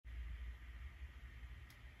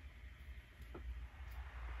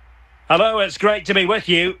Hello, it's great to be with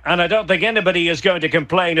you, and I don't think anybody is going to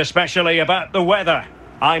complain, especially about the weather.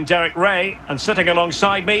 I'm Derek Ray, and sitting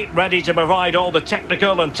alongside me, ready to provide all the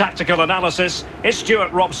technical and tactical analysis, is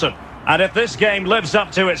Stuart Robson. And if this game lives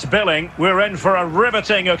up to its billing, we're in for a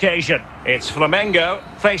riveting occasion. It's Flamengo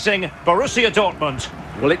facing Borussia Dortmund.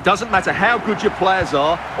 Well, it doesn't matter how good your players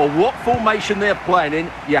are or what formation they're playing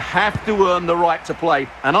in, you have to earn the right to play.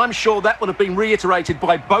 And I'm sure that would have been reiterated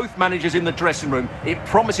by both managers in the dressing room. It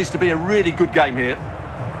promises to be a really good game here.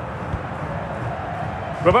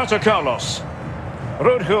 Roberto Carlos.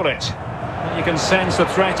 Ruud Gullit. You can sense the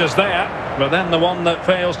threat is there, but then the one that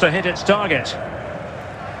fails to hit its target.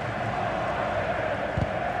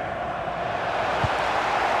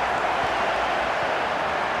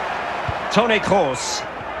 Toni Kroos.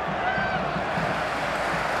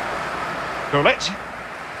 Gullit.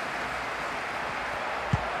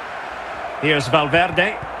 Here's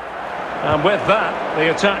Valverde. And with that,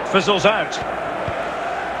 the attack fizzles out.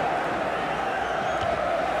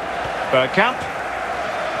 Bergkamp.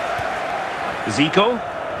 Zico.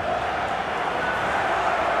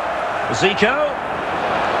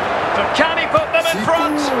 But can he put them in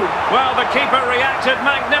front? Well, the keeper reacted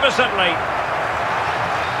magnificently.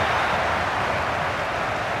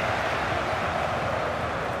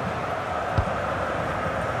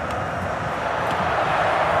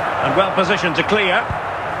 And well positioned to clear.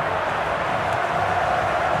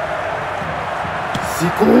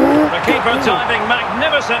 The keeper diving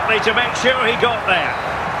magnificently to make sure he got there.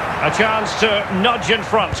 A chance to nudge in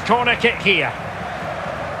front. Corner kick here.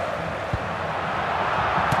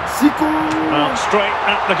 Well, straight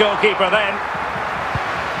at the goalkeeper then.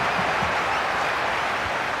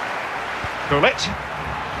 Gullit.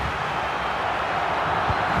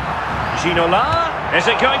 Ginola. Is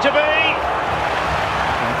it going to be?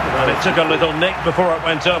 And it took a little nick before it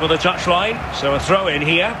went over the touchline. So a throw in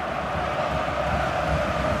here.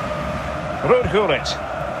 Ruud Gullit.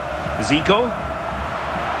 Zico.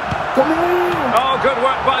 Come on. Oh, good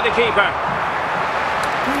work by the keeper.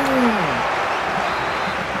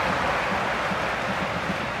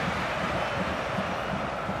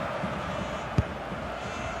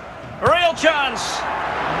 Real chance.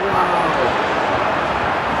 Wow.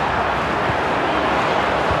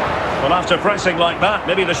 Well, after pressing like that,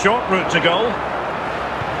 maybe the short route to goal.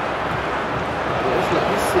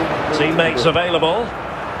 Teammates available.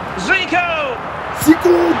 Zico!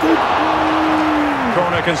 Zico!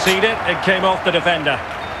 Corner conceded, it came off the defender.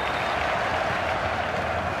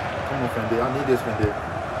 Come on, Fendi, I need this, Fendi.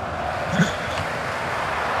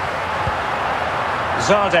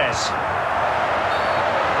 Zardes.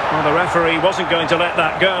 Well, the referee wasn't going to let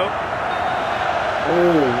that go.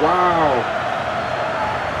 Oh, wow.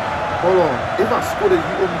 Hold on. If I scored it, you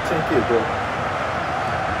owe me 10K, bro.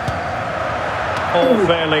 All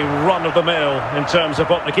fairly run-of-the-mill in terms of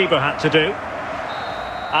what the keeper had to do.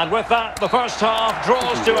 And with that, the first half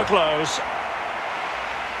draws to a close.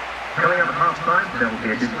 Coming up at half-time, there will be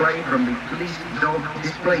a display from the police dog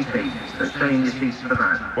display team. So stay in your seats for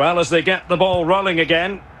that. Well, as they get the ball rolling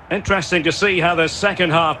again, interesting to see how the second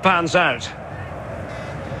half pans out.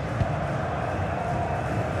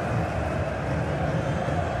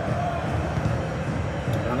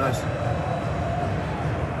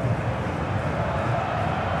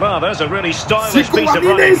 Well, there's a really stylish piece of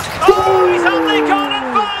running. Oh, he's only gone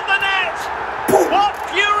and found the net! What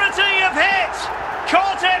purity of hit!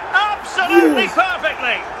 Caught it absolutely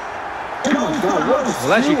perfectly!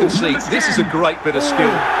 Well, as you can see, this is a great bit of skill.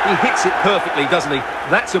 He hits it perfectly, doesn't he?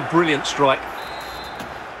 That's a brilliant strike.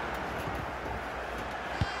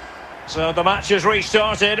 So the match has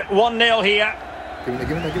restarted. 1-0 here. Give me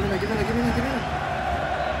that.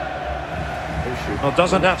 Oh, shit. Well,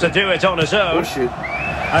 doesn't have to do it on his own. Oh, shit.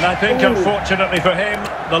 And I think, unfortunately for him,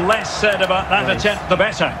 the less said about that attempt, the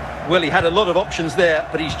better. Well, he had a lot of options there,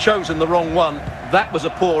 but he's chosen the wrong one. That was a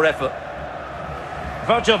poor effort.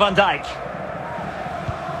 Virgil van Dijk.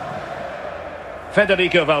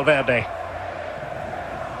 Federico Valverde.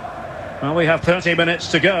 Well, we have 30 minutes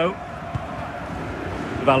to go.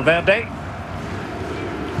 Valverde.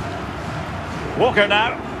 Walker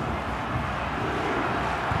now.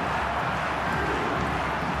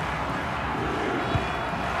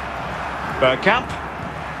 Bergkamp.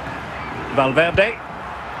 Valverde.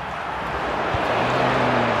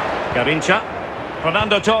 Garincha.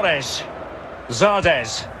 Fernando Torres.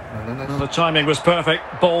 Zardes. Well, the timing was perfect.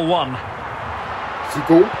 Ball one.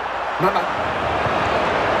 Zico.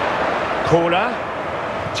 Cola.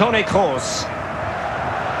 Toni Kroos.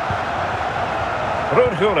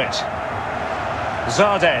 Ruud Gullit.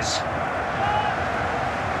 Zardes.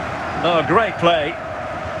 Oh, great play.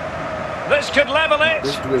 This could level it.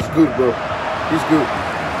 This dude is good, bro. He's good.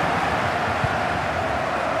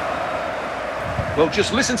 Well,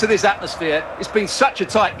 just listen to this atmosphere. It's been such a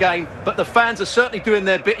tight game, but the fans are certainly doing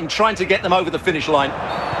their bit in trying to get them over the finish line.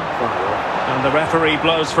 And the referee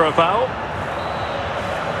blows for a foul.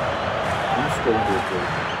 I'm scoring this, bro.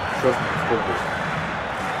 Trust me, I'm scoring this.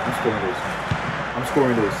 I'm scoring this. I'm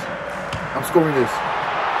scoring this. I'm scoring this.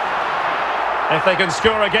 If they can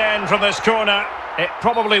score again from this corner, it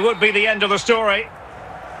probably would be the end of the story.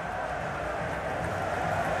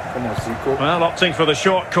 Come on, Zico. Well, opting for the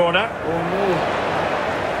short corner. Oh, no.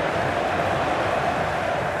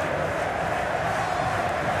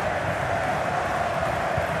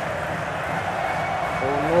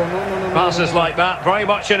 Passes like that, very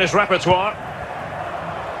much in his repertoire.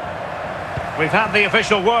 We've had the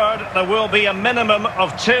official word. There will be a minimum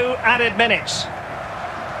of 2 added minutes.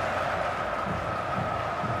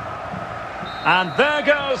 And there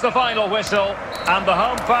goes the final whistle. And the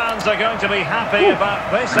home fans are going to be happy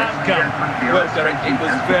about this outcome. Well, Derek, it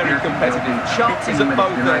was very competitive. Chances at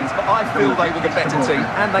both ends, but I feel they were the better team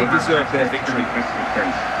and they deserved their victory.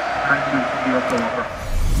 Thank you for your cooperation.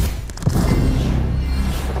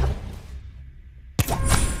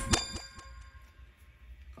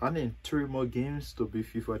 I need 3 more games to be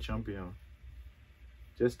FIFA champion.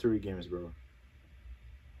 Just 3 games, bro.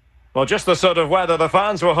 Well, just the sort of weather the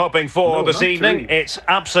fans were hoping for this evening. 3. It's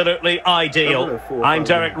absolutely ideal. 4, I'm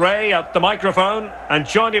Derek Ray at the microphone, and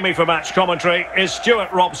joining me for match commentary is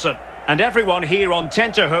Stuart Robson. And everyone here on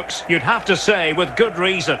tenterhooks, you'd have to say with good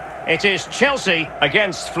reason, it is Chelsea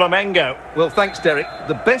against Flamengo. Well, thanks, Derek.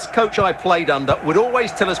 The best coach I played under would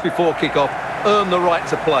always tell us before kick-off, earn the right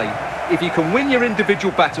to play. If you can win your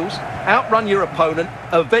individual battles, outrun your opponent,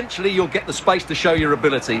 eventually you'll get the space to show your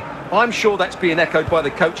ability. I'm sure that's being echoed by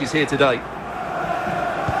the coaches here today.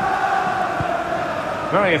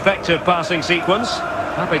 Very effective passing sequence.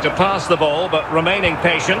 Happy to pass the ball, but remaining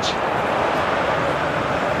patient.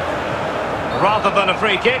 Rather than a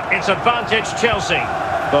free kick, it's advantage Chelsea.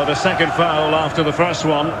 But a second foul after the first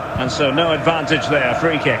one, and so no advantage there,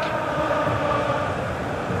 free kick.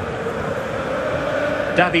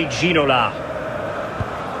 David Ginola.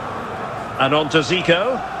 And on to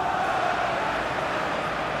Zico.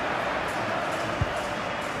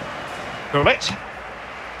 Gullit.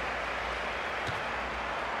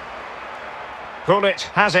 Gullit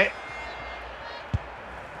has it.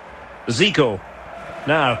 Zico.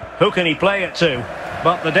 Now, who can he play it to?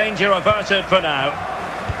 But the danger averted for now.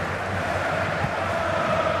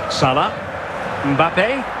 Salah.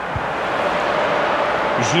 Mbappe.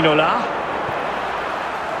 Ginola.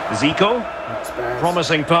 Zico,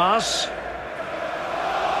 promising pass.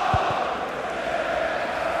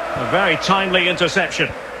 A very timely interception.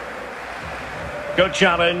 Good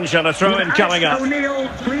challenge and a throw-in coming up. O'Neill,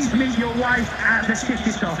 please meet your wife at the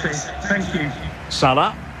ticket office. Thank you.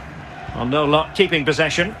 Salah, on no luck, keeping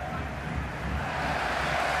possession.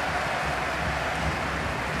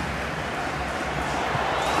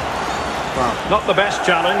 Wow. Not the best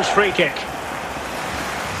challenge, free kick.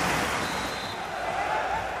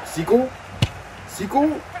 Zico?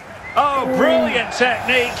 Zico? Oh, brilliant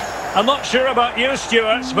technique. I'm not sure about you,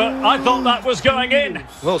 Stuart, but I thought that was going in.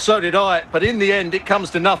 Well, so did I, but in the end it comes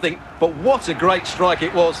to nothing. But what a great strike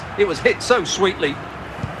it was. It was hit so sweetly.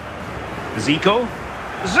 Zico.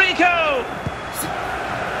 Zico!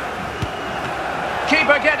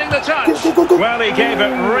 Keeper getting the touch. Go. Well, he gave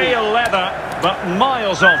it real leather, but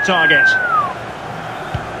miles off target.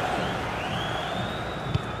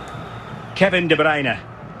 Kevin De Bruyne.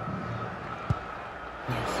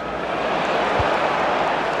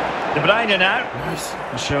 De Bruyne now,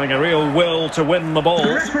 showing a real will to win the ball.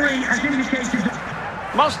 The referee has indicated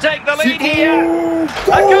that... Must take the lead here.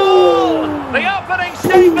 A goal! The opening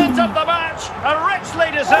statement of the match. A richly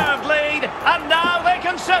deserved lead, and now they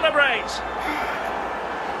can celebrate.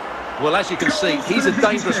 Well, as you can see, he's a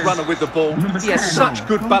dangerous runner with the ball. He has such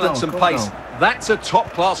good balance and pace. That's a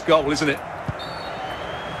top-class goal, isn't it?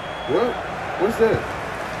 What? What's that?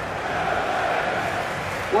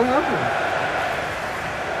 What happened?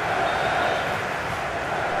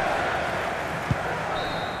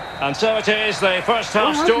 And so it is, the first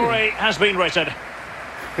half story has been written.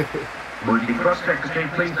 Would the cross secretary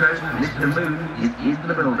please note Mr. Moon is in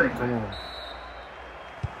the building.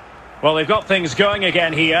 Well, they've got things going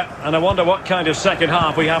again here, and I wonder what kind of second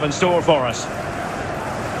half we have in store for us.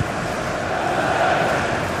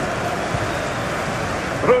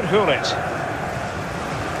 Ruud Gullit.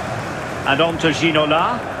 And on to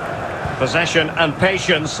Ginola. Possession and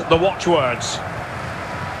patience, the watchwords.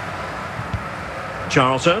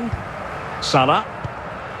 Charlton. Salah.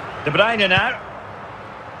 De Bruyne now.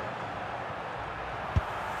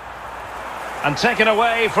 And taken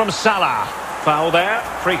away from Salah. Foul there.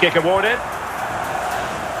 Free kick awarded.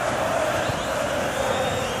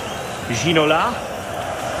 Ginola.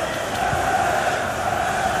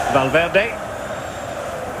 Valverde.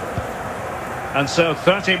 And so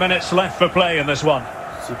 30 minutes left for play in this one.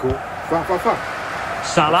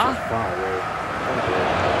 Salah.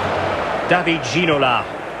 David Ginola.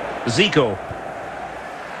 Zico.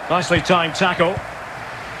 Nicely timed tackle.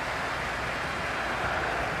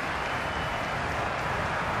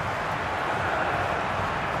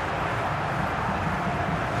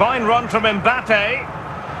 Fine run from Mbappe.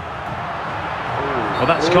 Well,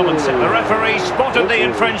 that's common sense. The referee spotted the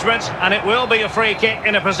infringement, and it will be a free kick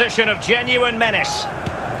in a position of genuine menace.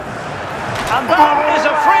 And that is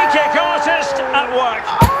a free kick artist at work.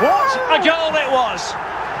 What a goal it was!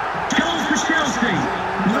 Goal for Chelsea.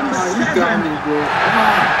 Number 7.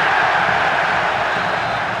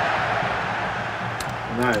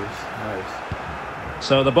 Nice.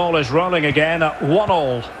 So the ball is rolling again at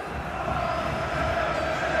 1-1.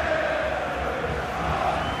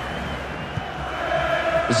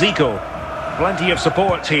 Zico, plenty of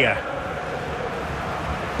support here.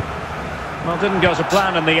 Well, didn't go to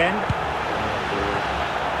plan in the end.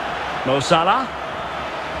 Mo Salah.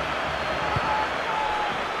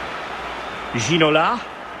 Ginola.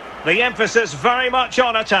 The emphasis very much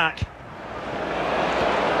on attack.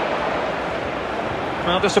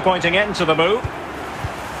 Well, disappointing end to the move.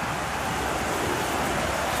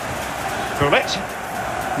 Gullit.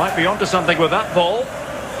 Might be onto something with that ball.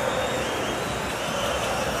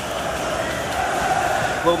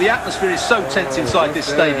 Well, the atmosphere is so tense inside this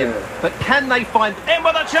stadium, but can they find... In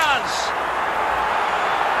with a chance!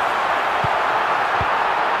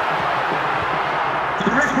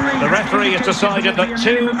 The referee has decided that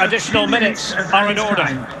 2 additional minutes are in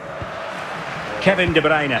order. Kevin De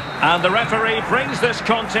Bruyne. And the referee brings this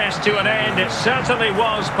contest to an end. It certainly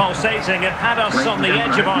was pulsating. It had us on the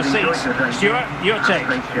edge of our seats. Stuart, your take?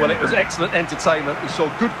 Well, it was excellent entertainment. We saw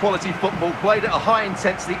good quality football, played at a high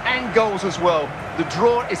intensity and goals as well. The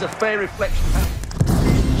draw is a fair reflection.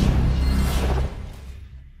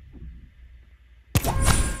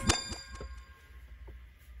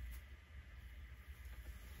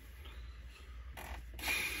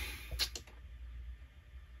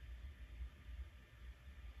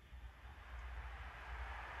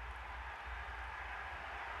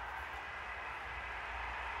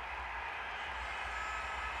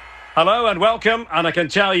 Hello and welcome, and I can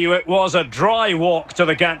tell you it was a dry walk to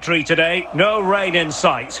the gantry today, no rain in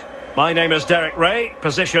sight. My name is Derek Ray,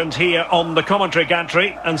 positioned here on the commentary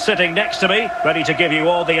gantry, and sitting next to me, ready to give you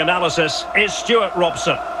all the analysis, is Stuart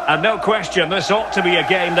Robson. And no question, this ought to be a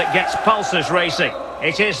game that gets pulses racing.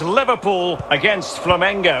 It is Liverpool against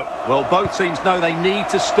Flamengo. Well, both teams know they need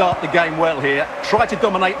to start the game well here, try to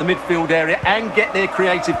dominate the midfield area and get their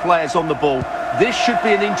creative players on the ball. This should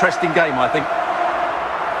be an interesting game, I think.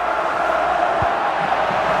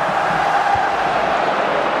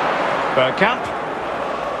 Bergkamp.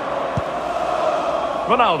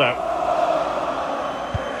 Ronaldo.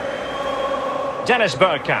 Dennis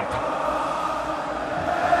Bergkamp.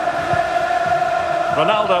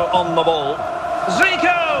 Ronaldo on the ball.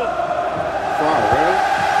 Zico! Foul, right?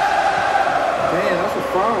 Damn, that's a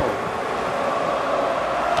foul.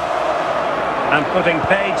 And putting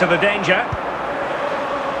paid to the danger.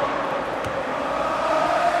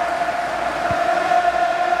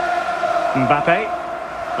 Mbappe.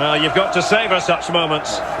 Well, you've got to savour such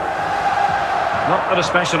moments. Not an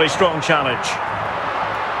especially strong challenge.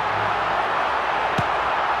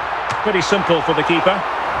 Pretty simple for the keeper.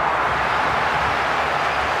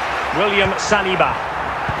 William Saliba.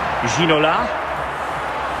 Ginola.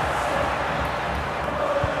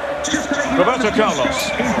 Roberto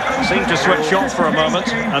Carlos seemed to switch off for a moment,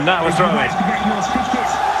 and now a throw-in.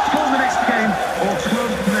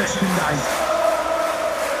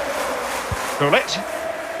 Gullit.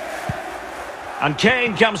 And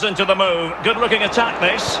Kane comes into the move. Good-looking attack,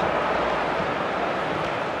 this.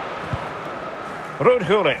 Ruud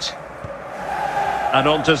Gullit. And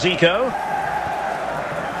on to Zico.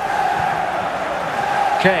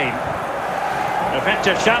 Kane.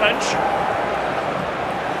 Effective challenge.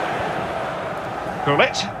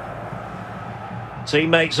 Gullit.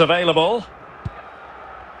 Teammates available.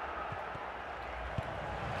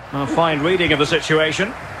 A fine reading of the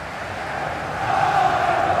situation.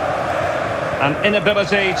 An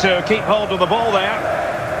inability to keep hold of the ball there.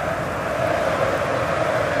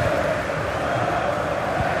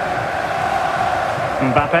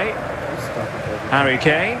 Mbappe. Harry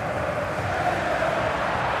Kane.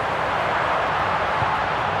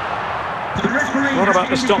 What about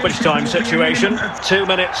the stoppage time situation? 2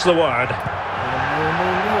 minutes the word.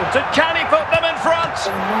 Can he put them in front?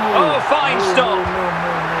 No. Oh, fine stop.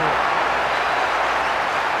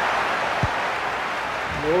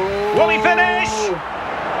 No. Will he finish?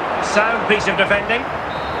 Sound piece of defending.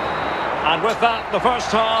 And with that, the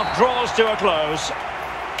first half draws to a close.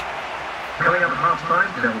 Coming up at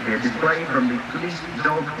half-time, there will be a display from the police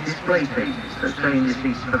dog display team. So stay in your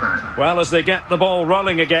seats for that. Well, as they get the ball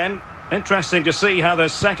rolling again, interesting to see how the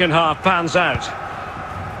second half pans out.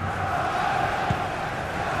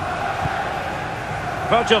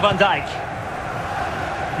 Virgil van Dijk.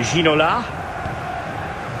 Ginola.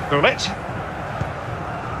 Gullit.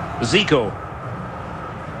 Zico.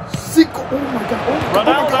 Zico. Oh my God.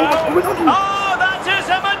 Ronaldo. Oh, that is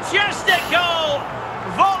a majestic goal.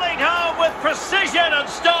 Volleyed home with precision and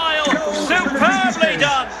style. Superbly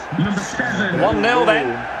done. Number 7. 1-0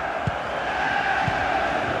 then.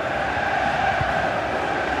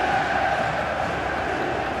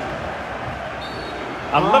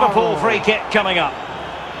 A Liverpool free kick coming up.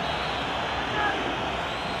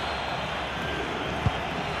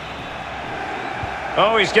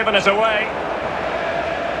 Oh, he's given it away.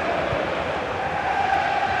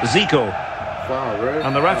 Zico. Foul, right?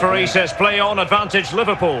 And the referee says play on, advantage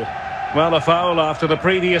Liverpool. Well, a foul after the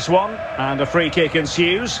previous one, and a free kick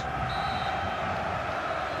ensues.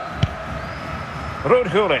 Ruud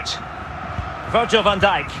Gullit. Virgil van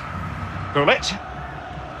Dijk. Gullit.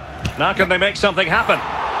 Now can they make something happen?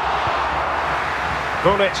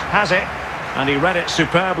 Gullit has it, and he read it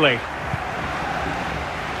superbly.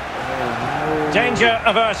 Danger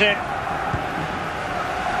averted.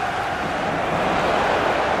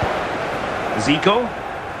 Zico.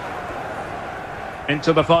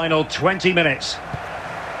 Into the final 20 minutes.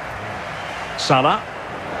 Salah.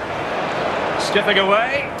 Skipping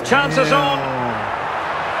away. Chances on.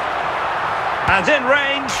 And in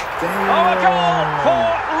range. Oh, a goal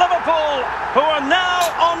for Liverpool, who are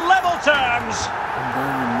now on level terms.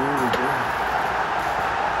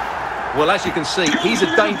 Well, as you can see, he's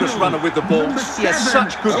a dangerous runner with the ball. He has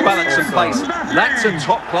such good balance and pace. That's a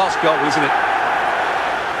top-class goal, isn't it?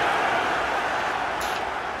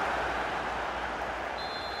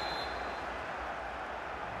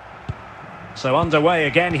 So underway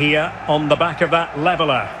again here on the back of that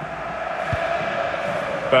leveller.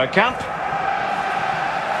 Bergkamp.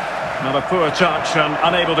 Not a poor touch and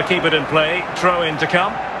unable to keep it in play. Throw in to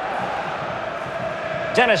come.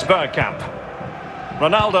 Dennis Bergkamp.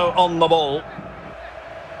 Ronaldo on the ball.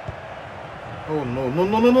 Oh no.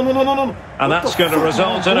 And that's going to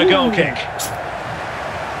result in a goal kick.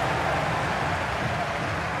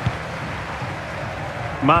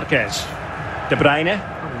 Marquez. De Bruyne.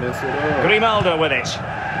 Grimaldo with it.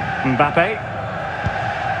 Mbappe.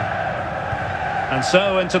 And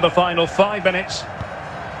so into the final 5 minutes.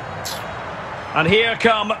 And here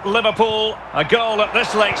come Liverpool. A goal at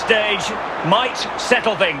this late stage might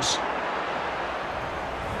settle things.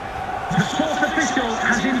 The fourth official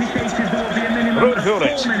has indicated there will be a minimum of 4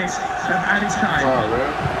 minutes of added time.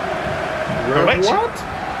 Correct. What?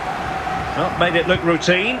 Well, made it look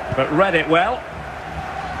routine, but read it well.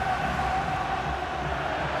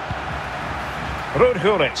 Ruud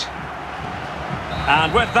Gullit.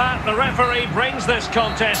 And with that, the referee brings this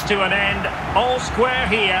contest to an end. All square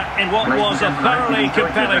here in what was a thoroughly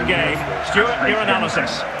compelling game. Stuart, your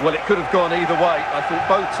analysis. Well, it could have gone either way. I thought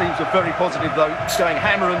both teams were very positive, though, going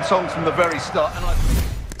hammer and tongs from the very start. And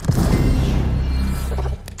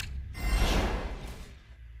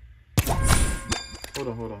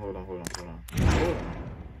Hold on.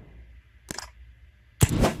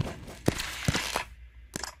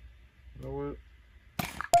 You know what?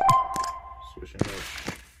 Switching up.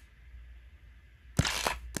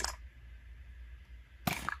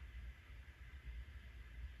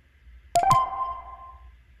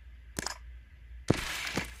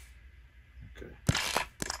 Okay.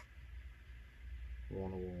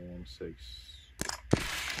 10116.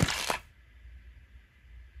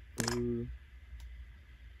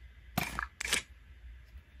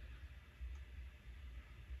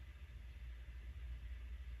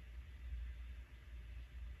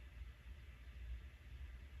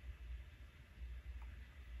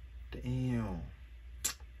 Damn.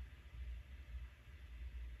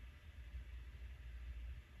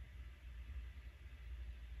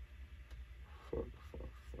 Fuck.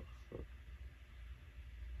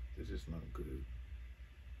 This is not good.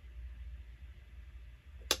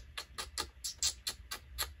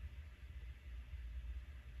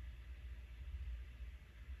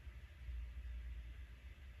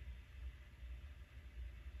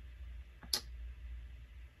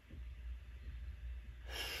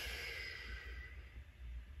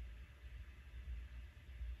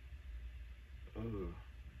 Ugh.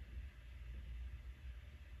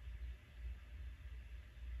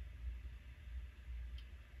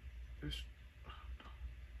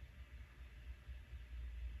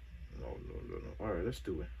 All right, let's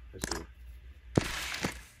do it. Let's do it.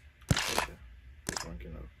 Okay, this one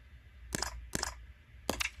can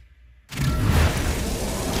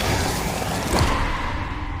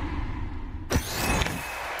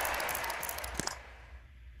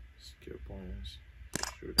skill points.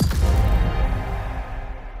 Shoot.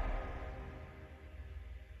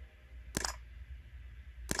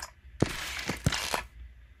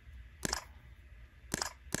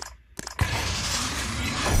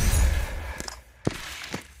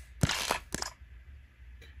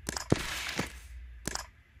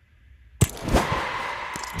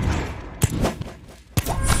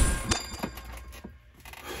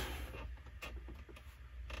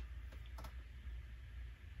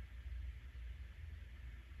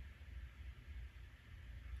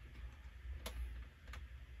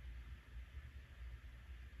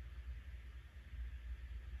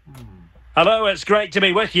 Hello, it's great to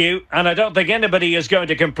be with you, and I don't think anybody is going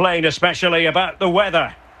to complain especially about the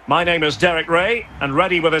weather. My name is Derek Ray, and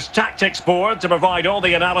ready with his tactics board to provide all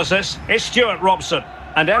the analysis is Stuart Robson.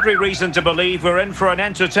 And every reason to believe we're in for an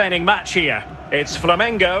entertaining match here. It's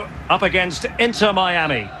Flamengo up against Inter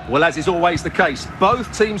Miami. Well, as is always the case,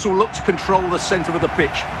 both teams will look to control the centre of the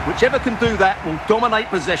pitch. Whichever can do that will dominate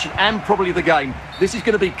possession and probably the game. This is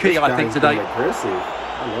going to be key, I think, today. Aggressive.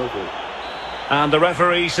 I love it. And the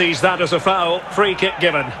referee sees that as a foul. Free kick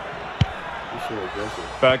given. He's so aggressive.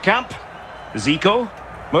 Bergkamp. Zico.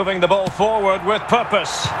 Moving the ball forward with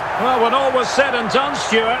purpose. Well, when all was said and done,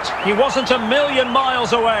 Stuart, he wasn't a million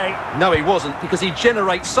miles away. No, he wasn't, because he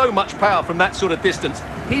generates so much power from that sort of distance.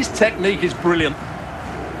 His technique is brilliant.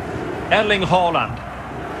 Erling Haaland.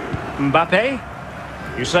 Mbappe.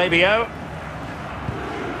 Eusebio.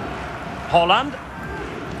 Haaland.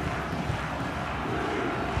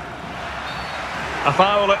 A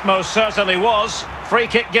foul it most certainly was. Free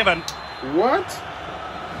kick given. What?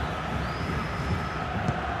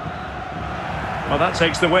 Well, that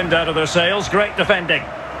takes the wind out of their sails. Great defending.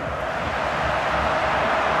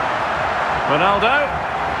 Ronaldo.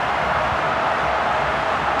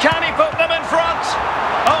 Can he put them in front?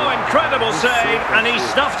 Oh, incredible save, and he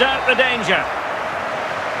snuffed out the danger.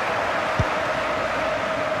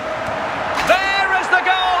 There is the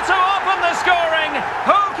goal to open the scoring.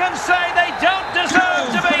 Who can say they don't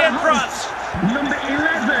deserve to be in front? Number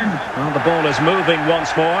 11. Well, the ball is moving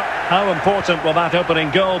once more. How important will that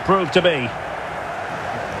opening goal prove to be?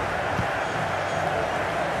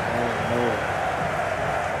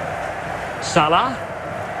 Salah.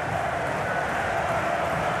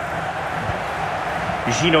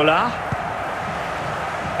 Ginola.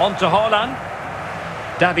 On to Haaland.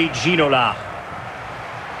 David Ginola.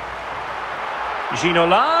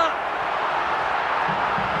 Ginola.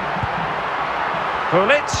 Pull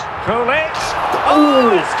it.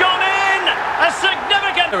 Oh, it's gone in! A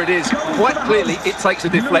significant... There it is. Quite clearly, it takes a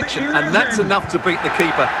deflection, and that's enough to beat the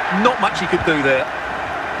keeper. Not much he could do there.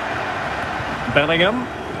 Bellingham.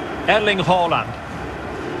 Erling Haaland.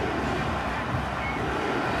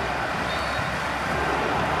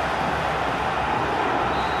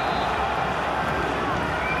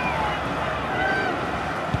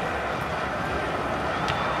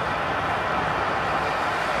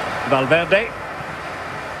 Valverde.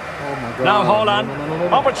 Oh my God. Now Haaland. No.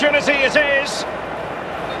 Opportunity it is.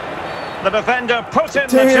 The defender put in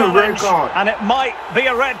the Damn, red challenge, card. and it might be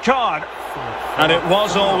a red card. And it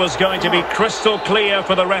was always going to be crystal clear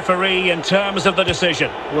for the referee in terms of the decision.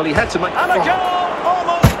 Well, he had to make... And a goal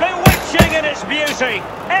almost bewitching in its beauty.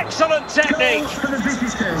 Excellent technique. Goal for the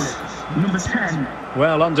visitors. Number 10.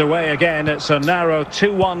 Well, underway again. It's a narrow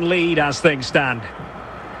 2-1 lead as things stand.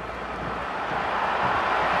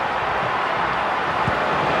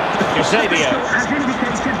 Eusebio. As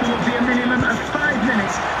indicated, there will be a minimum of 5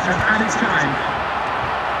 minutes of added time.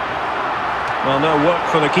 Well, no work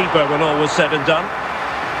for the keeper when all was said and done.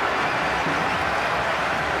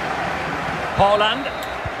 Haaland.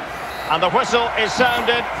 And the whistle is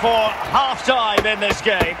sounded for half-time in this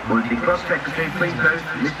game. Multi-cross secretary, please note,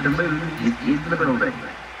 Mr. Moon is in the building.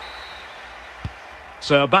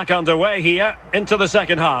 So back underway here into the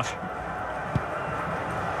second half.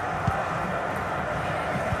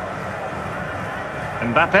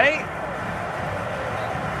 Mbappe.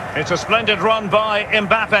 It's a splendid run by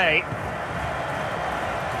Mbappe.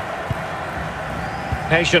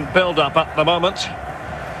 Patient build-up at the moment.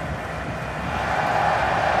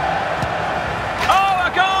 Oh,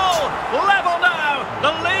 a goal! Level now!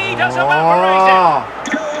 The lead has evaporated!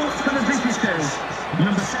 Goal for the visitors.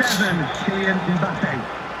 Number 7, Kylian Mbappe.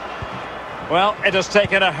 Well, it has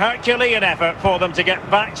taken a Herculean effort for them to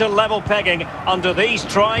get back to level pegging under these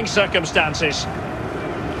trying circumstances.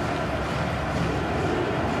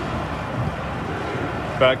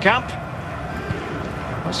 Bergkamp.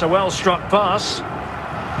 That's a well-struck pass.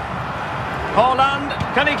 Haaland,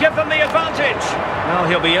 can he give them the advantage? Well,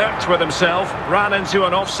 he'll be irked with himself. Ran into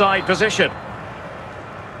an offside position.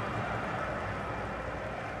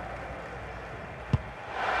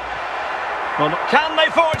 Well, can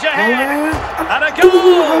they forge ahead? And a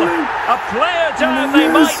goal! A player down they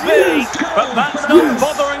might be, but that's not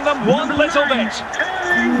bothering them one little bit.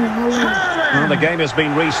 Well, the game has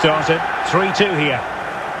been restarted. 3-2 here.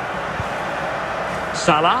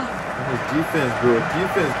 Salah. Defense, bro.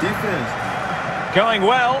 Defense. Going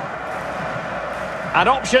well. And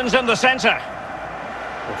options in the centre.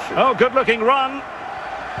 Oh, good-looking run.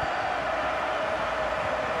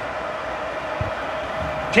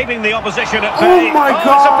 Keeping the opposition at bay. Oh, my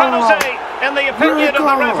God. It's a penalty, in the opinion of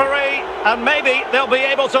the referee. And maybe they'll be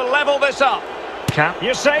able to level this up.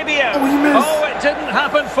 Eusebio. Oh, it didn't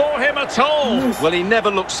happen for him at all. Well, he never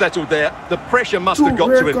looked settled there. The pressure must have got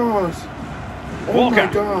to him. Oh, Walker.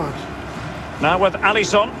 my gosh. Now with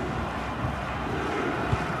Alisson.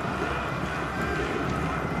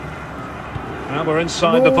 Now we're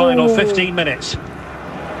inside the final 15 minutes.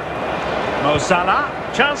 Mo Salah.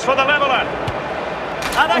 Chance for the leveller.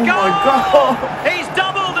 And a goal! My God. He's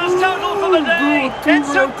doubled his total for the day.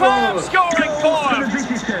 It's superb scoring form.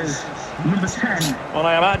 Number 10. Well,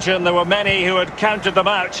 I imagine there were many who had counted them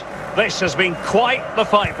out. This has been quite the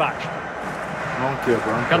fight back. Don't care,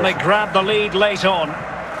 bro. Can they grab the lead late on? Don't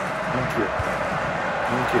care.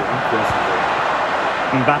 I'm crossing,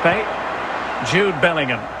 bro. Mbappe. Jude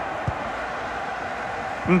Bellingham.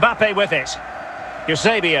 Mbappe with it.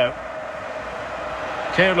 Eusebio.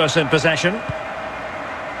 Careless in possession.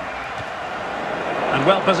 And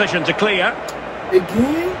well positioned to clear.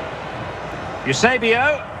 Again?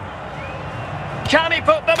 Eusebio. Can he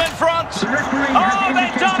put them in front? Oh,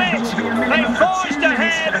 they've done it! They've forged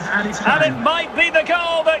ahead, and it might be the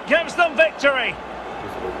goal that gives them victory.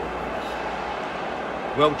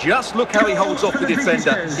 Well, just look how he holds off the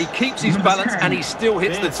defender. He keeps his balance and he still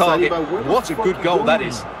hits the target. What a good goal that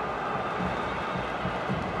is.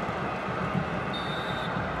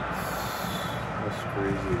 That's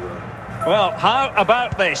crazy, bro. Well, how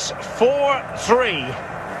about this? 4-3.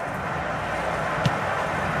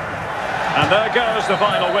 And there goes the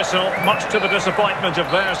final whistle, much to the disappointment of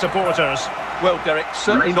their supporters. Well, Derek,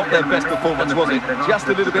 certainly not their best performance, was it? Just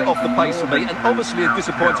a little bit off the pace for me, and obviously a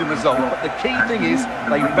disappointing result. But the key thing is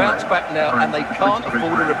they bounce back now, and they can't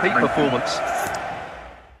afford a repeat performance.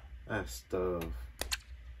 That's tough.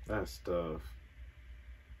 That's tough.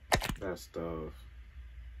 That's tough.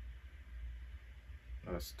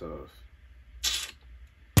 That's tough.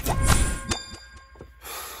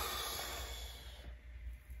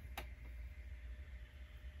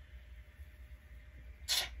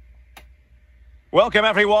 Welcome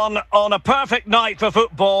everyone on a perfect night for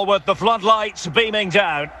football with the floodlights beaming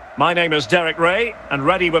down. My name is Derek Ray, and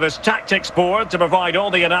ready with his tactics board to provide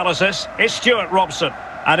all the analysis is Stuart Robson.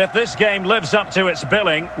 And if this game lives up to its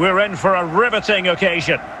billing, we're in for a riveting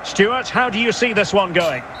occasion. Stuart, how do you see this one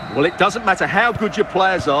going? Well, it doesn't matter how good your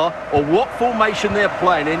players are or what formation they're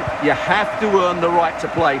playing in, you have to earn the right to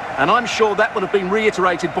play. And I'm sure that would have been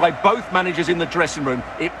reiterated by both managers in the dressing room.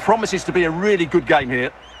 It promises to be a really good game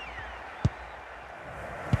here.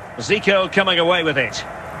 Zico coming away with it.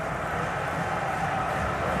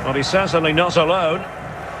 Well, he's certainly not alone.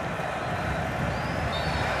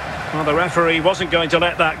 Well, the referee wasn't going to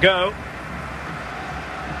let that go.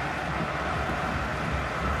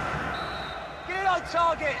 Get it on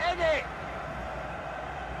target, isn't it?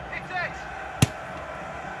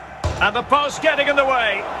 And the post getting in the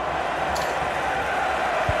way.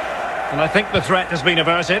 And I think the threat has been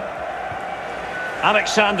averted.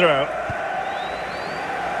 Alexandro.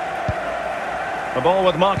 The ball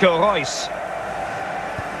with Marco Reus.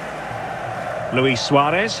 Luis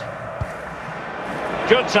Suarez.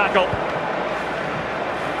 Good tackle.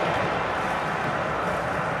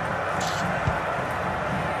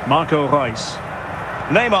 Marco Reus.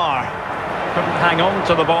 Neymar. Couldn't hang on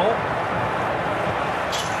to the ball.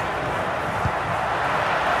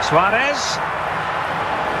 Suarez.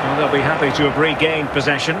 Well, they'll be happy to have regained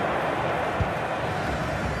possession.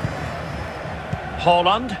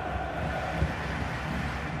 Haaland.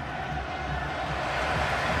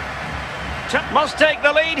 Must take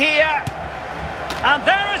the lead here. And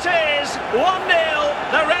there it is, 1-0.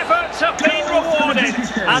 Their efforts have been rewarded.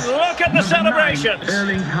 And look at the celebrations.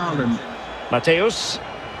 Erling Haaland. Mateus.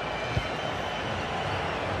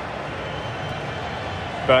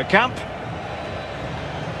 Bergkamp.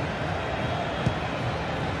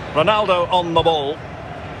 Ronaldo on the ball.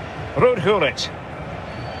 Ruud Gullit.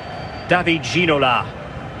 David Ginola.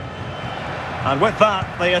 And with that,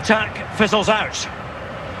 the attack fizzles out.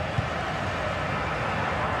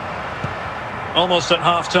 Almost at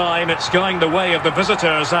half-time, it's going the way of the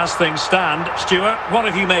visitors as things stand. Stuart, what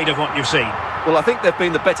have you made of what you've seen? Well, I think they've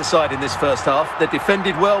been the better side in this first half. They've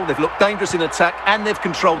defended well, they've looked dangerous in attack, and they've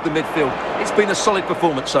controlled the midfield. It's been a solid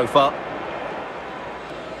performance so far.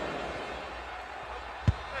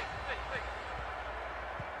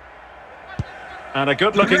 And a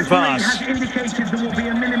good-looking pass. The referee has indicated there will be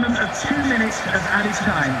a minimum of 2 minutes of added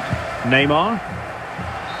time. Neymar.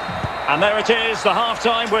 And there it is, the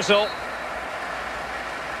half-time whistle.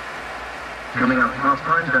 Coming up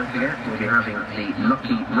half-time, don't forget, we'll be having the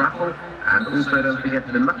Lucky Raffle, and also don't forget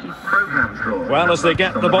the Lucky Programme draw. Well, as they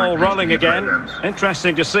get the ball rolling again,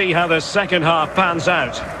 interesting to see how the second half pans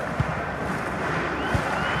out.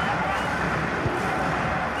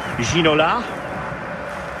 Ginola.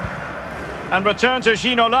 And return to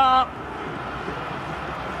Ginola.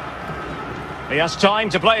 He has time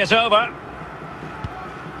to play it over.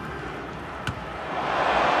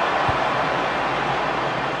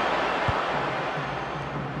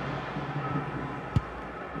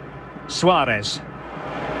 Suarez.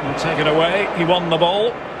 Will take it away. He won the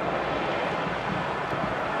ball.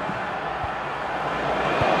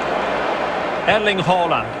 Erling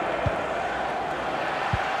Haaland.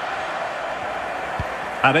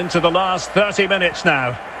 And into the last 30 minutes now.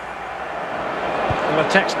 And a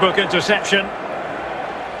textbook interception.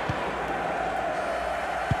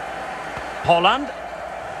 Haaland.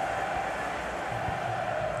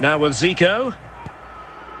 Now with Zico.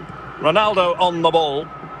 Ronaldo on the ball.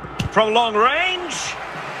 From long range.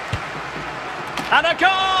 And a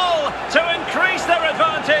goal to increase their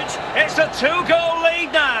advantage. It's a 2-goal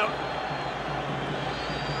lead now.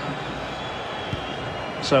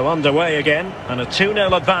 So underway again, and a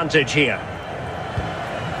 2-0 advantage here.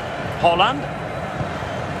 Haaland.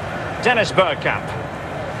 Dennis Bergkamp.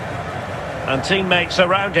 And teammates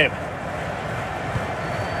around him.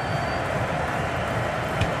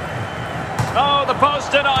 Oh, the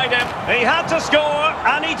post denied him. He had to score,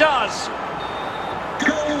 and he does.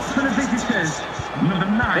 Goal for the visitors. Number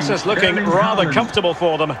 9. This is looking rather comfortable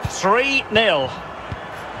for them. 3-0.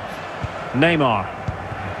 Neymar.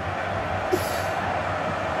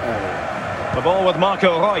 The ball with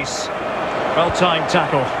Marco Reus. Well-timed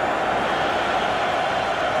tackle.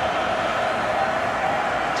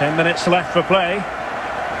 10 minutes left for play.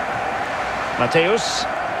 Mateus.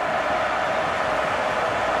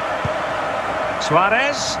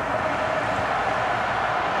 Suarez.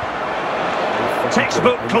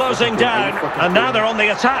 Textbook closing down, and now they're on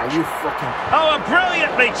the attack. Oh, a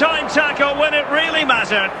brilliantly timed tackle when it really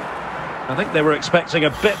mattered. I think they were expecting a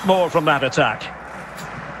bit more from that attack.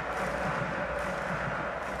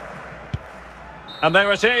 And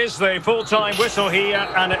there it is, the full-time whistle here,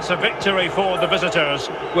 and it's a victory for the visitors.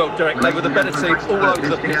 Well, Derek, they were the better team all over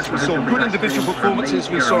the pitch. We saw good individual performances,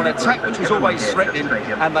 we saw an attack which was always threatening,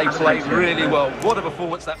 and they played really well. What a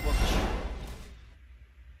performance that was.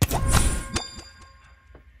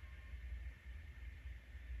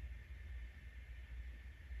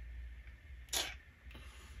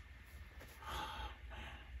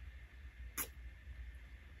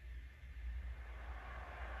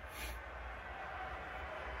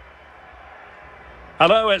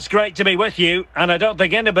 Hello, it's great to be with you, and I don't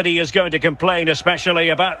think anybody is going to complain, especially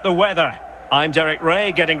about the weather. I'm Derek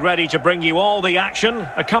Ray, getting ready to bring you all the action,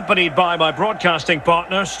 accompanied by my broadcasting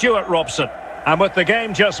partner, Stuart Robson. And with the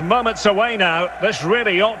game just moments away now, this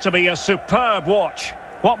really ought to be a superb watch.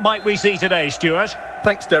 What might we see today, Stuart?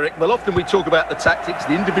 Thanks, Derek. Well, often we talk about the tactics,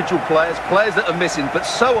 the individual players that are missing, but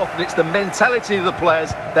so often it's the mentality of the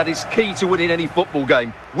players that is key to winning any football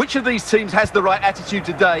game. Which of these teams has the right attitude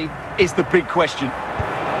today is the big question.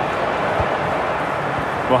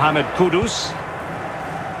 Mohamed Kudus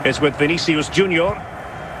is with Vinicius Junior.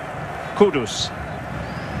 Kudus.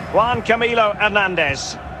 Juan Camilo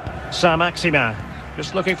Hernandez. Saint-Maximin.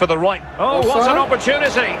 Just looking for the right... Oh, what an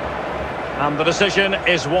opportunity! And the decision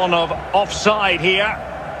is one of offside here.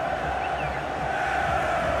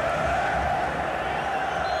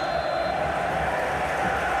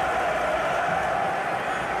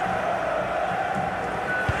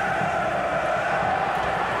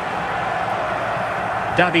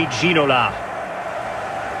 David Ginola.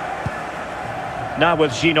 Now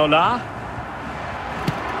with Ginola.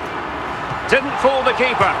 Didn't fool the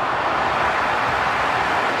keeper.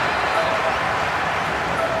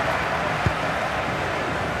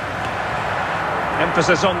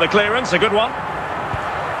 Emphasis on the clearance, a good one.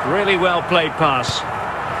 Really well played pass.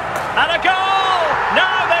 And a goal!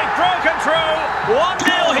 Now they've broken through.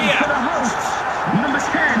 1-0 here. For the hosts, number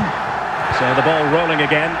 10. So the ball rolling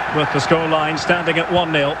again with the scoreline standing at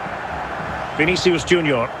 1-0. Vinicius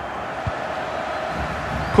Junior.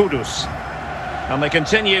 Kudus. And they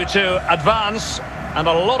continue to advance, and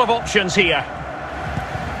a lot of options here.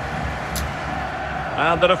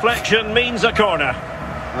 And the deflection means a corner.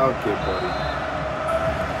 Okay, buddy.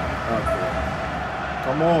 Okay.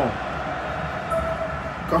 Come on.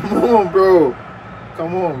 Come on, bro.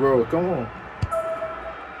 Come on, bro. Come on.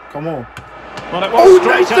 Come on. Well, it was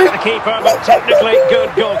straight at the keeper, but technically good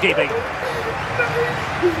goalkeeping.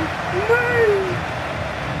 Nice.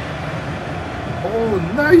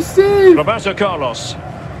 Oh, nice save. Roberto Carlos.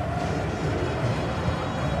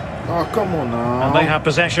 Oh, come on now. And they have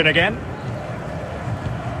possession again.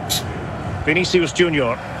 Vinicius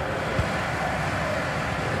Junior.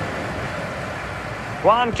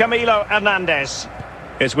 Juan Camilo Hernandez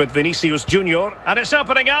is with Vinicius Junior, and it's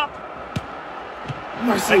opening up.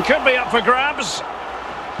 Nice. It could be up for grabs.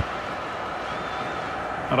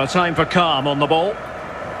 And a time for calm on the ball.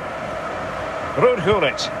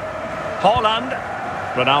 Rudhurit. Haaland.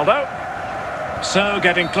 Ronaldo. So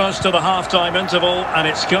getting close to the half-time interval, and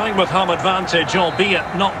it's going with home advantage,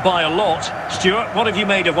 albeit not by a lot. Stuart, what have you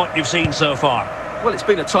made of what you've seen so far? Well, it's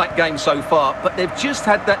been a tight game so far, but they've just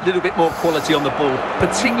had that little bit more quality on the ball,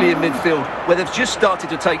 particularly in midfield, where they've just started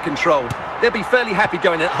to take control. They'll be fairly happy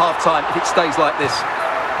going at half-time if it stays like this.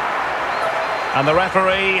 And the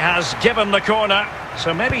referee has given the corner,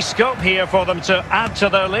 so maybe scope here for them to add to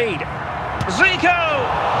their lead. Zico!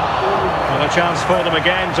 And a chance for them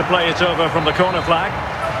again to play it over from the corner flag.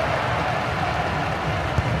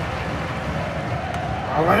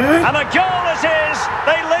 And a goal it is!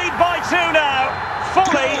 They lead by 2 now.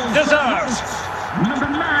 Fully deserved. Number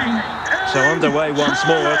 9. So underway once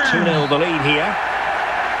more, 2-0 the lead here.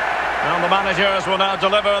 And the managers will now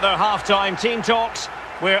deliver their half-time team talks.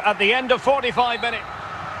 We're at the end of 45 minutes.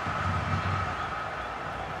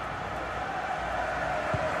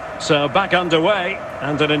 So back underway,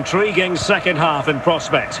 and an intriguing second half in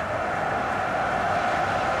prospect.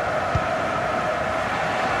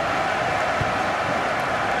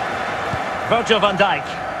 Virgil van Dijk.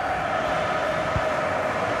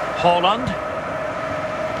 Haaland.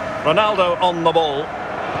 Ronaldo on the ball.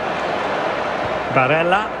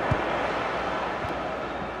 Barella.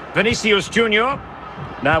 Vinicius Junior.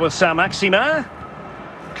 Now with Saint-Maximin.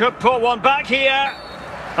 Could pull one back here.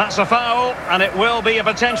 That's a foul, and it will be a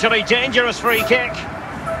potentially dangerous free kick.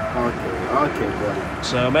 Okay, buddy.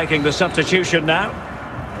 So making the substitution now.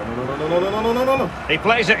 No. He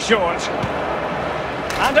plays it short.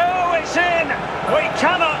 And oh, it's in! We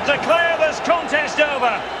cannot declare this contest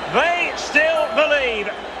over. They still believe.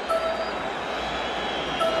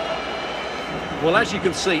 Well, as you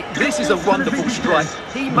can see, this is a wonderful strike.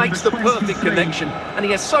 He makes the perfect connection, and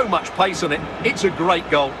he has so much pace on it. It's a great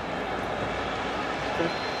goal.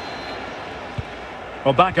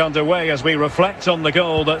 Well, back underway as we reflect on the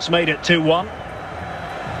goal that's made it 2-1.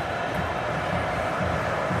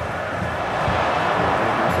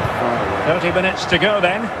 "30 minutes to go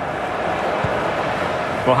then.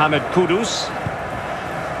 Mohamed Kudus.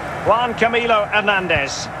 Juan Camilo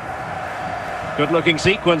Hernandez. Good-looking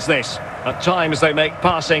sequence this. At times they make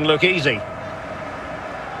passing look easy.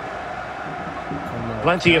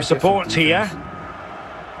 Plenty of support here.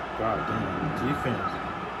 God damn, defense.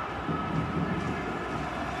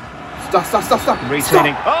 Stop.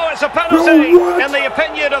 Retaining. Oh, it's a penalty in the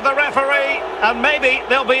opinion of the referee, and maybe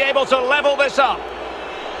they'll be able to level this up.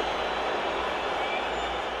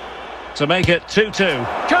 To make it 2-2.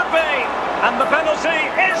 Could be, and the penalty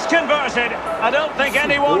is converted. I don't think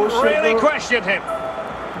anyone really questioned him.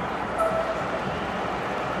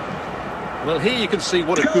 Well, here you can see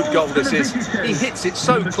what a good goal this is. He hits it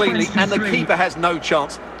so cleanly, and the keeper has no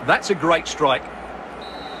chance. That's a great strike.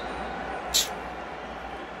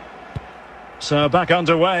 So back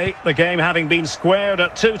underway, the game having been squared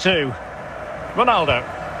at 2-2. Ronaldo.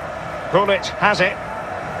 Gullit has it.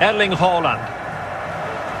 Erling Haaland.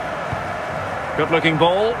 Good-looking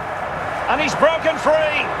ball. And he's broken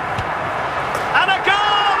free. And a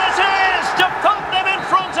goal it is to put them in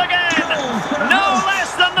front again. No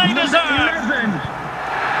less than they deserve.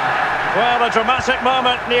 Well, a dramatic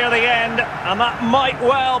moment near the end, and that might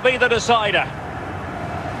well be the decider.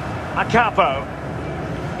 A capo.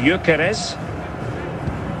 Gyökeres.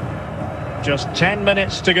 Just 10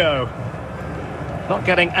 minutes to go. Not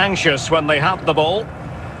getting anxious when they have the ball.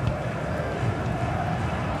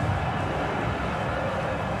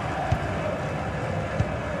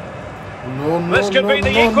 This could be the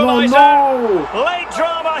equaliser. Late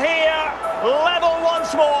drama here. Level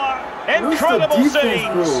once more. Incredible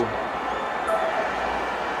scenes.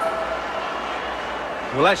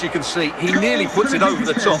 Well, as you can see, he nearly puts it over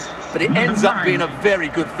the top, but it ends up being a very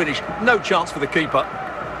good finish. No chance for the keeper.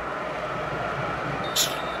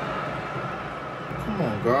 Come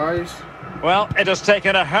on, guys. Well, it has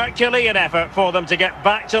taken a Herculean effort for them to get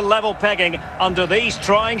back to level pegging under these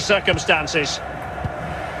trying circumstances.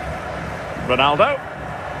 Ronaldo.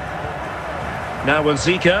 Now with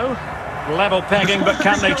Zico. Level pegging, but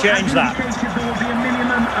can they change that?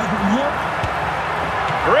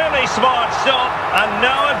 Really smart stop, and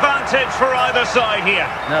no advantage for either side here.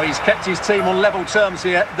 No, he's kept his team on level terms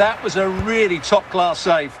here. That was a really top-class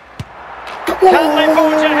save. Can they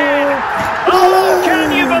forge ahead? Oh,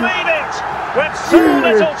 can you believe it? With so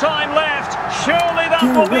little time left, surely that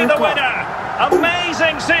will be the winner.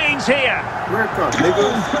 Amazing scenes here.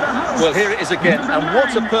 Well, here it is again, and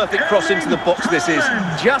what a perfect cross into the box this is.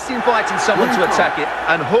 Just inviting someone to attack it,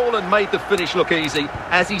 and Haaland made the finish look easy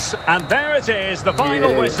as he... And there it is, the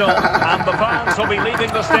final whistle, and the fans will be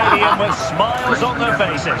leaving the stadium with smiles on their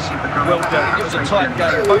faces. Well done, it was a tight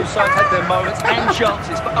game. Both sides had their moments and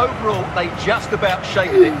chances, but overall, they just about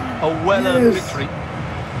shaded it. A well-earned victory.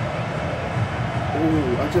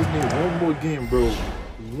 Oh, I just need one more game, bro.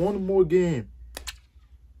 One more game.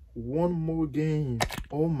 One more game.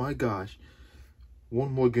 Oh my gosh.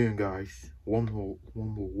 One more game, guys. One more.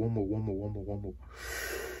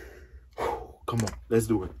 Come on, let's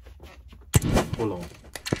do it. Hold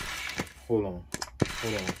on.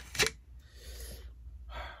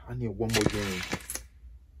 I need one more game.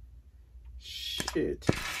 Shit.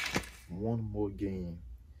 One more game.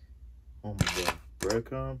 Oh my god.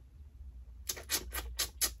 Breakham.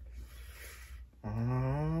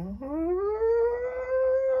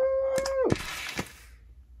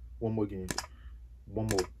 One more game. One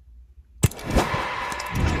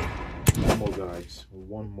more, guys.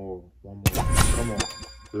 One more. Come on.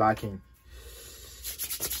 Lacking.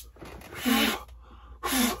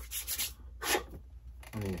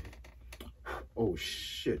 Oh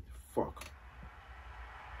shit. Fuck.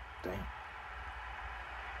 Damn.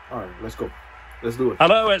 Alright, let's go. Let's do it.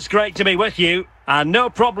 Hello, it's great to be with you. And no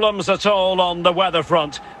problems at all on the weather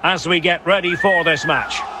front as we get ready for this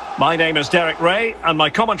match. My name is Derek Ray, and my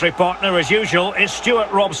commentary partner, as usual, is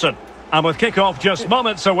Stuart Robson. And with kick-off just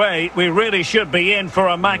moments away, we really should be in for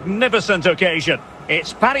a magnificent occasion.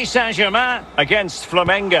 It's Paris Saint-Germain against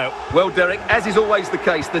Flamengo. Well, Derek, as is always the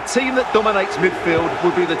case, the team that dominates midfield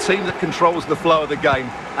will be the team that controls the flow of the game.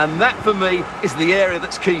 And that, for me, is the area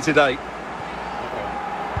that's key today.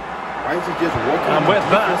 Why is he just walking? And with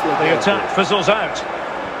that, the attack fizzles out.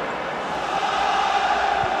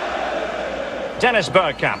 Dennis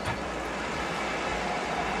Bergkamp.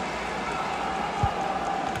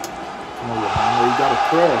 Oh, you got a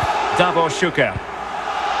cross. Davor Schuker.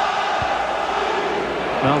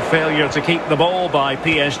 No failure to keep the ball by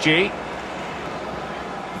PSG.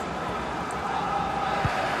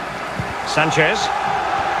 Sanchez.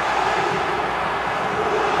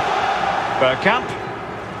 Bergkamp.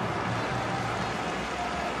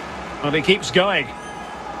 And he keeps going.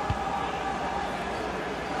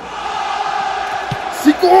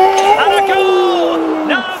 And a goal!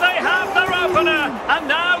 Now they have their opener, and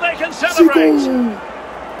now they can celebrate.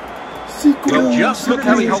 Well, just look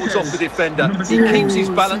how he holds off the defender. He keeps his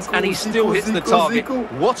balance and he still hits the target.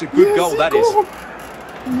 What a good goal that is.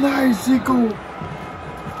 Nice, Zico.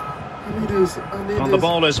 I need this. Well, the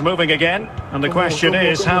ball is moving again, and the question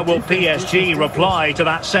is, how will PSG reply to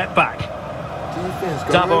that setback?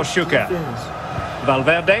 Davor Schuker.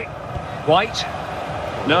 Valverde. White.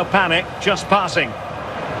 No panic, just passing.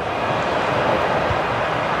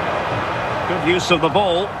 Good use of the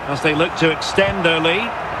ball as they look to extend their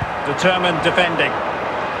lead. Determined defending.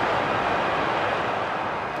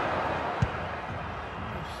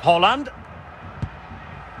 Haaland.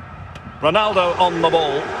 Ronaldo on the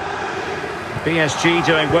ball. PSG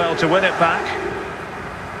doing well to win it back.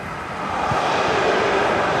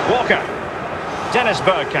 Walker. Dennis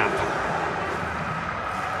Bergkamp.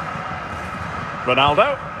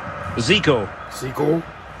 Ronaldo. Zico.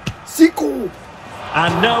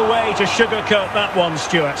 And no way to sugarcoat that one,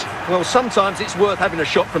 Stuart. Well, sometimes it's worth having a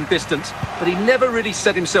shot from distance, but he never really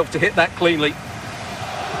set himself to hit that cleanly.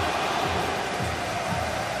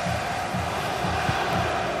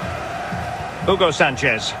 Hugo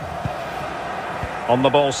Sanchez. On the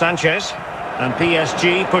ball, Sanchez. And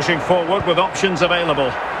PSG pushing forward with options available.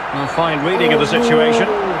 A fine reading of the situation.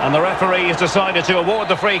 And the referee has decided to award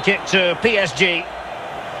the free kick to PSG.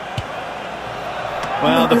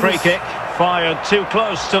 Well, the free kick fired too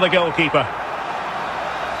close to the goalkeeper.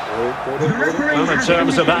 Well, in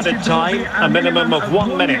terms of added time, a minimum of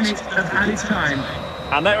 1 minute.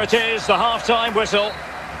 And there it is, the half-time whistle.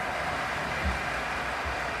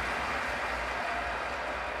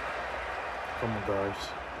 Come on, guys.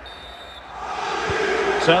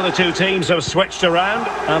 So the two teams have switched around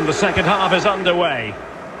and the second half is underway.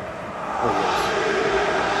 Oh,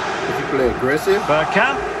 yes. If you play aggressive,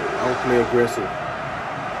 Bergkamp. I'll play aggressive.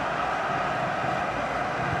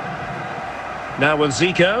 Now with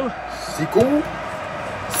Zico. Zico.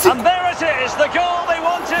 And there it is, the goal they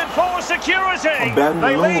wanted for security.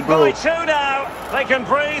 They lead by 2 now. They can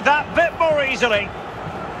breathe that bit more easily.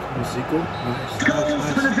 Zico. Nice. Goals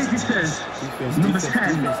for the visitors. Defense, Number defense,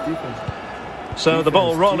 10. defense, defense. So the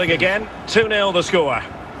ball rolling again. 2-0 the score.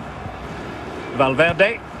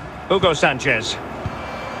 Valverde. Hugo Sanchez.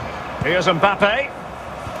 Here's Mbappe.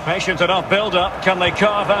 Patient enough build-up. Can they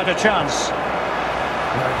carve out a chance?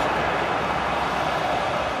 Nice.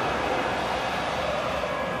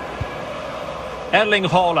 Erling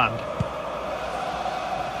Haaland.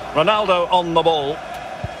 Ronaldo on the ball.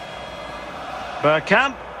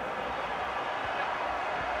 Bergkamp.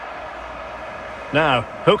 Now,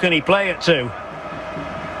 who can he play it to?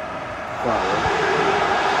 Foul.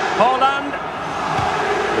 Haaland.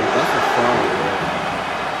 Yeah, that's a foul,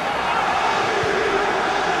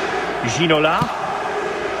 bro. Ginola.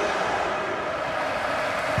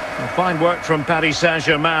 Fine work from Paris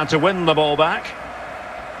Saint-Germain to win the ball back.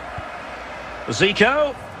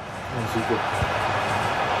 Zico. Oh, Zico.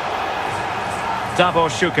 Davor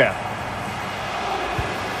Schuker.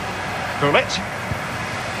 Gullit.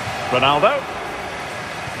 Ronaldo.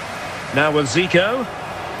 Now with Zico.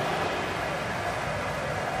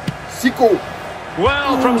 Zico.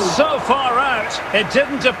 Well, from so far out, it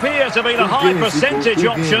didn't appear to be the high percentage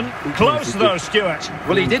option. Close though, Stuart.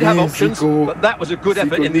 Well, he did have options, but that was a good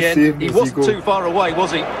effort in the end. He wasn't too far away,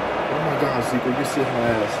 was he? Oh my God, Zico, you saved my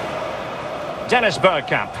ass. Dennis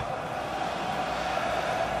Bergkamp.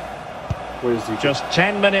 Where is Zico? Just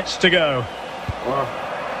 10 minutes to go.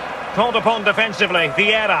 Called upon defensively,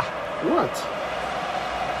 Vieira. What?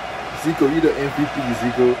 Zico, you the MVP,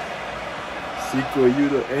 Zico. Zico, you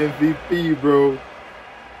the MVP, bro.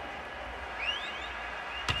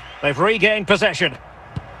 They've regained possession.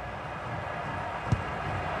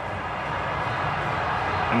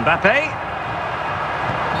 Mbappe.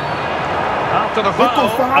 After the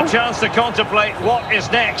foul, a chance to contemplate what is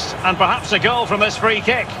next, and perhaps a goal from this free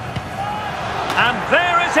kick. And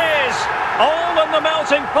there it is, all in the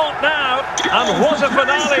melting pot now. And what a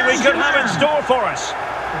finale we could have in store for us.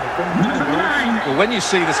 Well, when you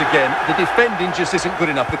see this again, the defending just isn't good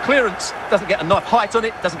enough. The clearance doesn't get enough height on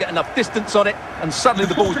it, doesn't get enough distance on it, and suddenly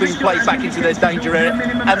the ball's being played back into their danger area,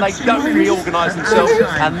 and they don't reorganise themselves,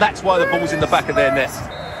 and that's why the ball's in the back of their net.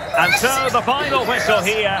 And so the final whistle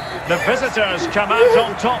here. The visitors come out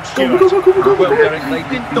on top, Stuart. Well, Derek, they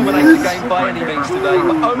didn't dominate the game by any means today,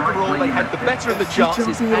 but overall they had the better of the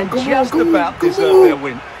chances and just about deserved their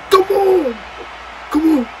win. Come on!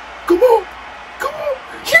 Come on! Come on! Come on!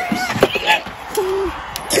 Yes! Yes!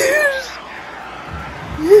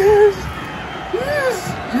 Yes! Yes!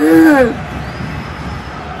 Yes!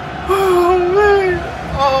 Oh, man!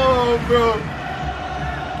 Oh, bro!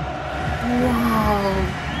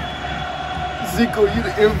 Wow! Zico, you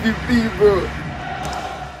the MVP, bro.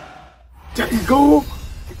 There you go.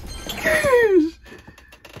 Yes.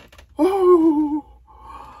 Oh.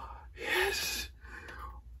 Yes.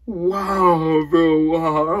 Wow, bro.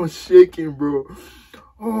 Wow. I'm shaking, bro.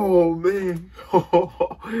 Oh, man.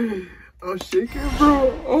 I'm shaking,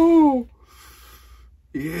 bro. Oh.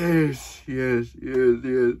 Yes. Yes. Yes.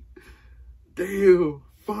 Yes. Damn.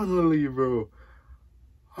 Finally, bro.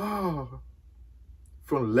 Oh.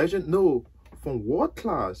 From legend? No. From world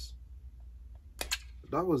class.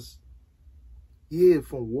 That was, yeah,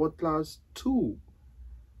 from world class 2.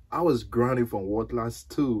 I was grinding from world class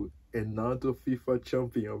 2 and now to FIFA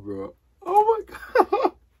champion, bro. Oh my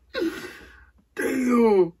God.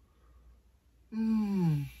 Damn.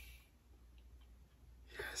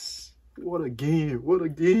 Yes. What a game. What a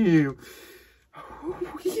game.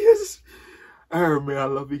 Yes. Alright, man, I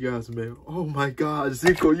love you guys, man. Oh my God,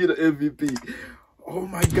 Zico, you're the MVP. Oh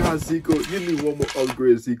my God, Zico, you need one more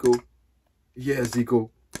upgrade, Zico. Yeah,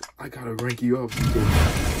 Zico, I gotta rank you up, Zico.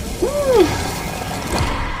 Woo!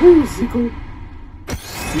 Woo, Zico.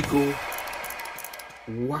 Zico.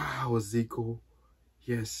 Wow, Zico.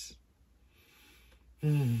 Yes.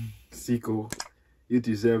 Zico, you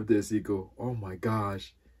deserve this, Zico. Oh my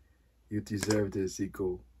gosh, you deserve this,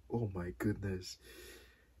 Zico. Oh my goodness.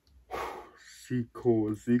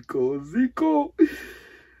 Zico, Zico, Zico.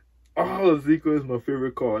 Oh, Zico is my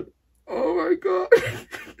favorite card. Oh my God.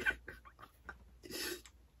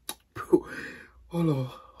 Bro, hold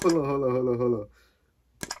on.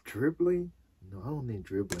 Dribbling? No, I don't need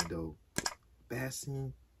dribbling though.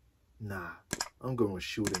 Passing? Nah, I'm going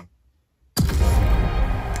shooting.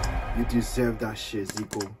 You deserve that shit,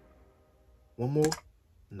 Zico. One more?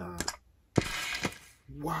 Nah.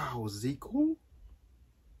 Wow, Zico?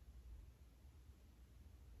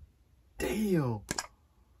 Damn.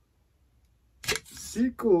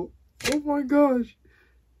 Zico. Oh my gosh.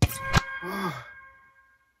 Ah.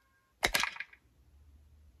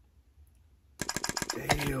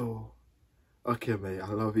 Damn. Okay, man.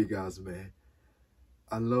 I love you guys, man.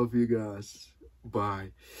 I love you guys.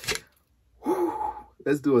 Bye. Whew.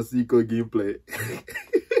 Let's do a Zico gameplay.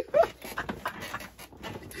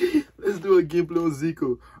 Let's do a gameplay with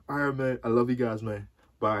Zico. Alright, man. I love you guys, man.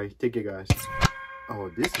 Bye. Take care, guys. Oh,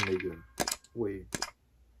 this nigga. Wait.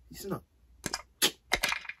 He's not.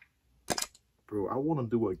 Bro, I want to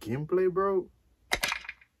do a gameplay, bro.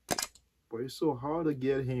 But it's so hard to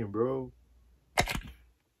get him, bro.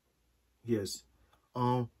 Yes.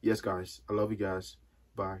 Yes, guys. I love you guys.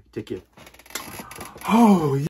 Bye. Take care. Oh, yeah.